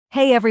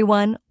Hey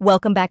everyone,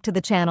 welcome back to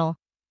the channel.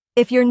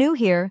 If you're new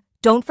here,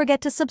 don't forget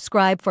to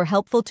subscribe for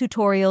helpful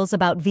tutorials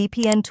about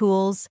VPN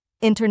tools,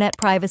 internet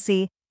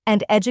privacy,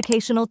 and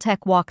educational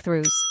tech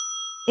walkthroughs.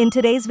 In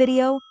today's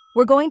video,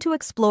 we're going to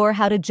explore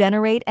how to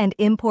generate and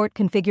import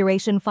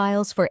configuration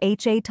files for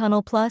HA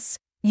Tunnel Plus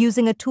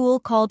using a tool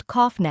called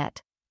kofNet,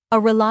 a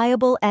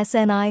reliable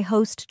SNI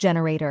host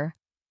generator.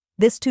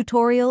 This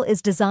tutorial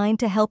is designed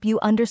to help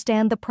you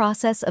understand the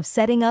process of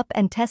setting up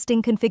and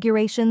testing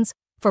configurations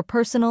for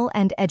personal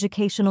and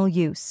educational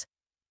use.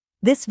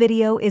 This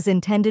video is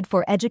intended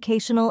for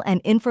educational and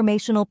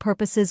informational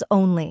purposes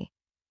only.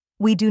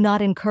 We do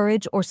not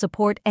encourage or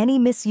support any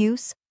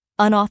misuse,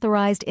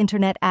 unauthorized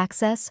internet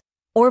access,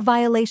 or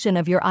violation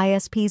of your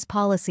ISP's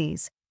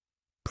policies.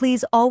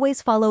 Please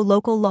always follow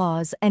local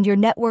laws and your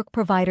network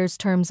provider's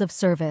terms of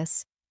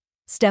service.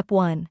 Step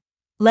 1.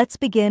 Let's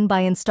begin by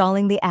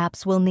installing the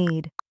apps we'll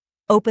need.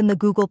 Open the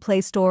Google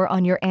Play Store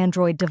on your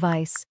Android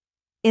device.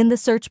 In the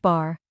search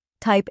bar,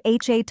 type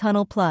HA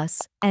Tunnel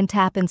Plus and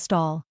tap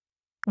Install.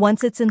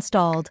 Once it's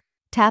installed,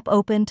 tap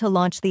Open to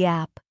launch the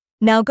app.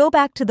 Now go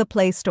back to the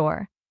Play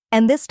Store,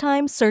 and this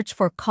time search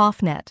for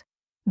kofNet.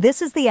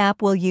 This is the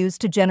app we'll use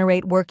to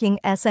generate working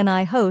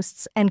SNI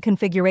hosts and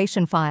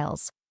configuration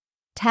files.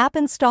 Tap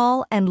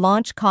Install and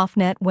launch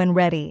kofNet when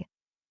ready.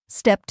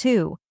 Step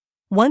 2.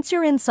 Once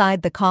you're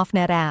inside the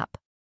kofNet app,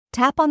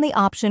 tap on the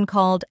option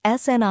called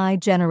SNI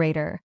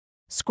Generator.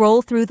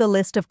 Scroll through the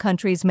list of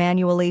countries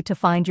manually to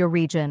find your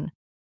region.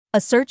 A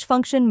search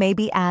function may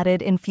be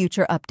added in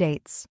future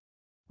updates.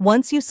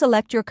 Once you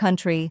select your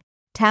country,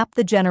 tap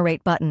the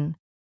Generate button.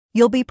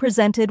 You'll be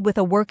presented with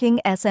a working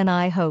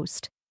SNI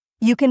host.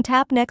 You can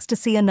tap next to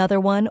see another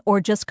one or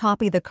just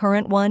copy the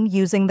current one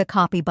using the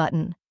Copy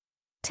button.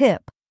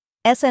 Tip: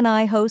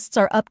 SNI hosts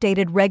are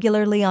updated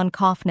regularly on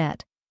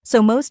kofNet,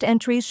 so most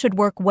entries should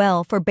work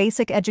well for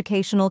basic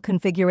educational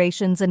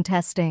configurations and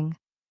testing.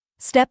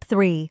 Step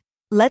 3.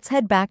 Let's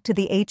head back to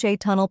the HA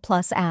Tunnel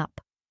Plus app.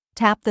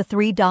 Tap the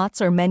three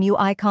dots or menu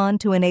icon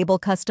to enable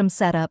custom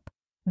setup,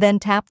 then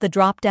tap the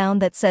drop-down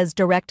that says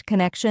Direct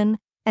Connection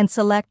and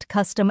select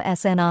Custom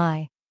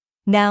SNI.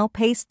 Now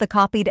paste the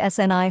copied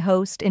SNI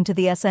host into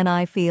the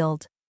SNI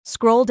field.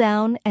 Scroll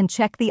down and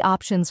check the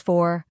options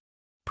for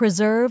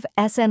Preserve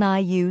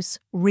SNI Use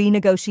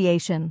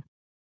Renegotiation.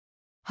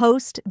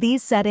 Host: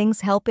 these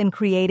settings help in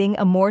creating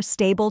a more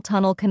stable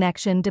tunnel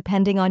connection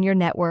depending on your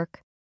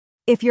network.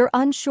 If you're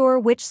unsure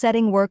which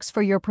setting works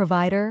for your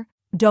provider,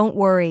 don't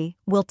worry,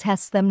 we'll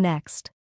test them next.